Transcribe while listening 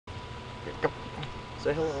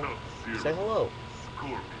Say hello. Say hello.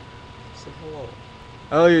 Say hello.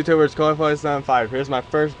 Hello YouTubers, Coin575. Here's my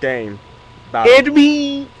first game. And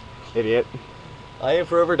me! Idiot. I am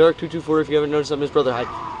Forever Dark 224. If you haven't noticed, I'm his brother. Hi.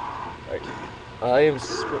 Alright. I am.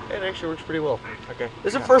 It actually works pretty well. Okay.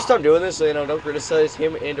 This is the first time doing this, so don't criticize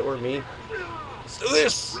him and or me. Let's do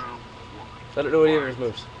this! I don't know any of his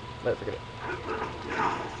moves. Might forget it.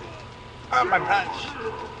 Oh, my punch.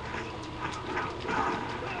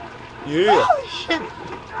 Yeah! Oh, shit!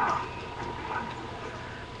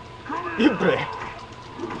 You bitch.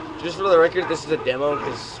 Just for the record, this is a demo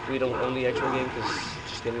because we don't own the actual game. Because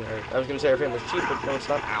just kidding. I was gonna say our family's cheap, but no, it's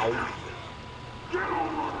not. Ow.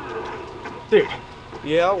 Dude.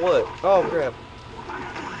 Yeah, what? Oh crap.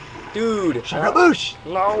 Dude. Shakaboosh!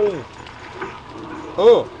 No.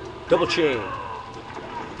 Oh, double chain.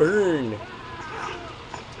 Burn.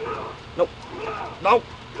 Nope. Nope.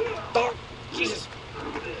 Oh, Jesus.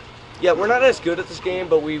 Yeah, we're not as good at this game,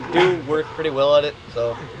 but we do work pretty well at it.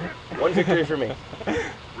 So, one victory for me.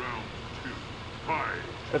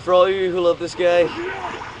 And for all of you who love this guy,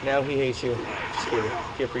 now he hates you. Just kidding.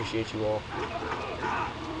 He appreciates you all.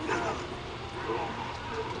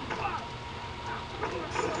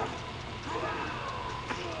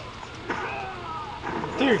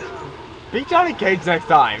 Dude, beat Johnny Cage next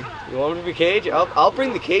time. You want me to be Cage? I'll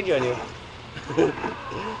bring the cage on you.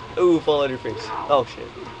 Ooh, fall on your face. Oh shit.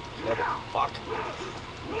 Fuck.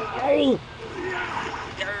 Oh.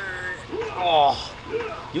 Oh.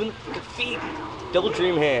 You and the feet. Double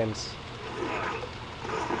dream hands.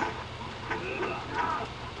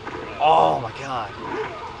 Oh my god.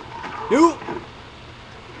 You.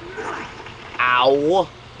 Ow.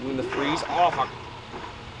 You in the freeze. Oh fuck.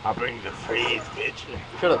 I'll bring the freeze, bitch.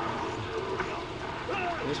 Shut up.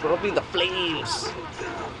 I just want to be the flames.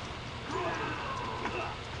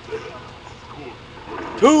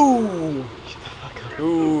 2! Shut the fuck up.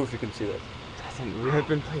 Ooh, if you can see that. Listen, we have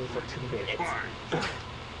been playing for 2 minutes.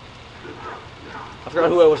 I forgot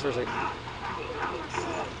who I was for a second.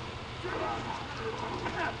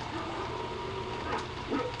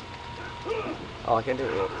 Oh, I can't do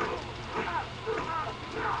it yet.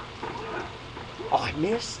 Oh, I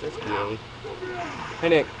missed. That's gay. Hey,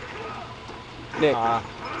 Nick. Nick.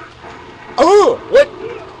 Oh! What?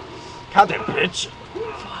 Count that, bitch.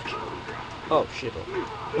 Fuck. Oh, shit.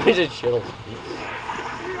 I just chilled.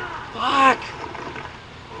 Fuck!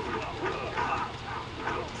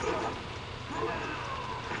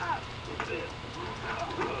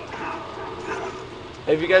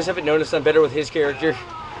 If you guys haven't noticed, I'm better with his character.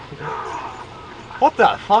 What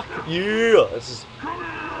the fuck? Yeah! This is...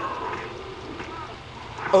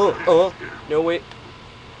 No, wait.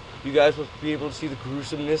 You guys will be able to see the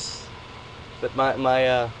gruesomeness that my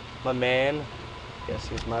man... Yes,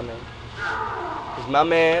 he's my man. He's my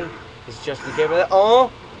man. He's just the camera.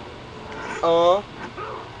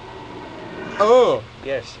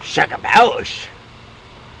 Yes. Shakaboosh.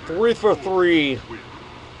 3 for 3.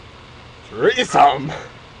 Threesome.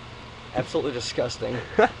 Absolutely disgusting.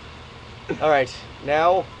 Alright,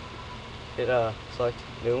 now hit select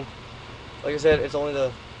new. Like I said, it's only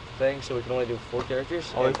the thing, so we can only do 4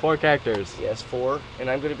 characters. Only 4 characters. Yes, 4. And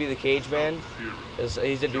I'm gonna be the cage man. Because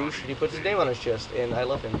he's a douche and he puts his name on his chest, and I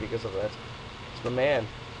love him because of that. He's my man.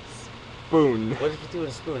 Spoon. What did you do with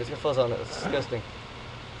a spoon? It's got fuzz on it. It's disgusting.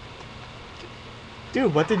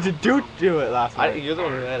 Dude, what did you do to it last night? You're the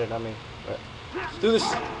one who had it, not me. Right. Let's do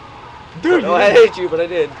this. Dude, No, I hate you, but I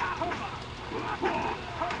did.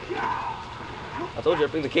 I told you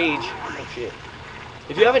I'd bring the cage. Oh shit.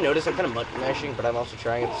 If you haven't noticed, I'm kind of button mashing, but I'm also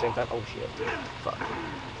trying at the same time. Oh shit. Fuck.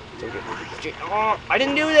 It's okay. Shit. Oh, I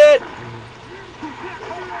didn't do that!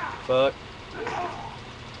 Fuck.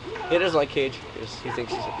 He doesn't like Cage, because he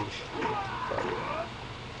thinks he's a douche.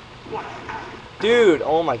 Fuck. Dude,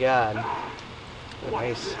 oh my god.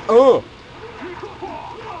 Nice. Oh!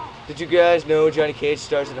 Did you guys know Johnny Cage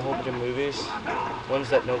stars in a whole bunch of movies? Ones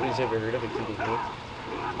that nobody's ever heard of, including me.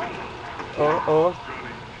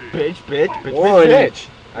 Bitch, bitch, bitch, One. bitch.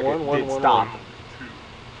 Okay, One, dude, one, stop.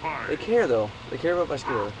 They care though. They care about my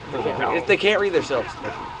score. No. They can't read themselves.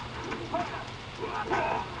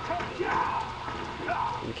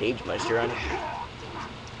 The Cage Meister on you.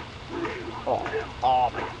 Oh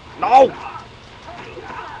my god. No!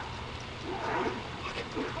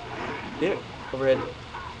 Yeah, overhead.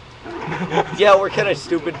 Yeah, we're kind of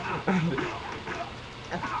stupid.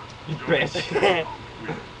 You bitch.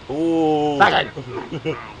 Ooh.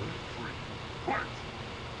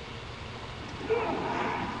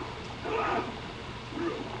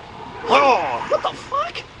 Oh, what the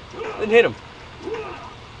fuck? Didn't hit him.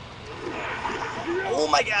 Oh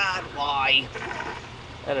my god, why?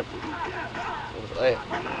 And a, This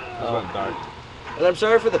went dark. and I'm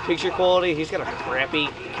sorry for the picture quality. He's got a crappy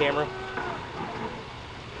camera.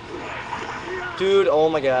 Dude, oh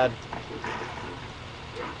my god.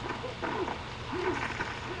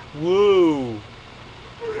 Whoa.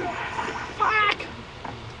 Fuck.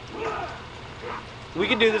 We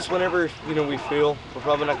can do this whenever, you know, we feel. We're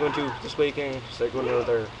probably not going to this weekend because they're going to with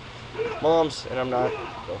their moms, and I'm not.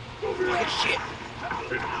 So. Fucking shit.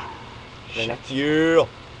 Yeah.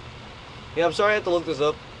 Yeah, I'm sorry I had to look this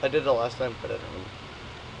up. I did it last time, but I don't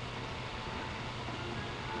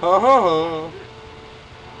remember.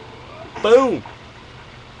 Boom.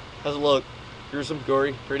 How's it look? Gruesome,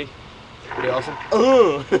 gory, pretty awesome.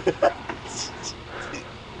 How's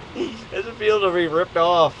it feel to be ripped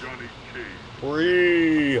off?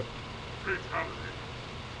 Free.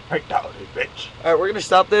 Fatality, bitch. Alright, we're gonna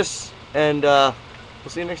stop this, and we'll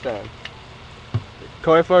see you next time.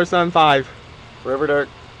 Koi 475. Forever Dark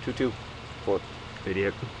 224.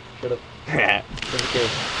 Idiot. Shut up. Yeah. It's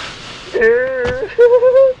okay.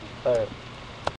 Alright.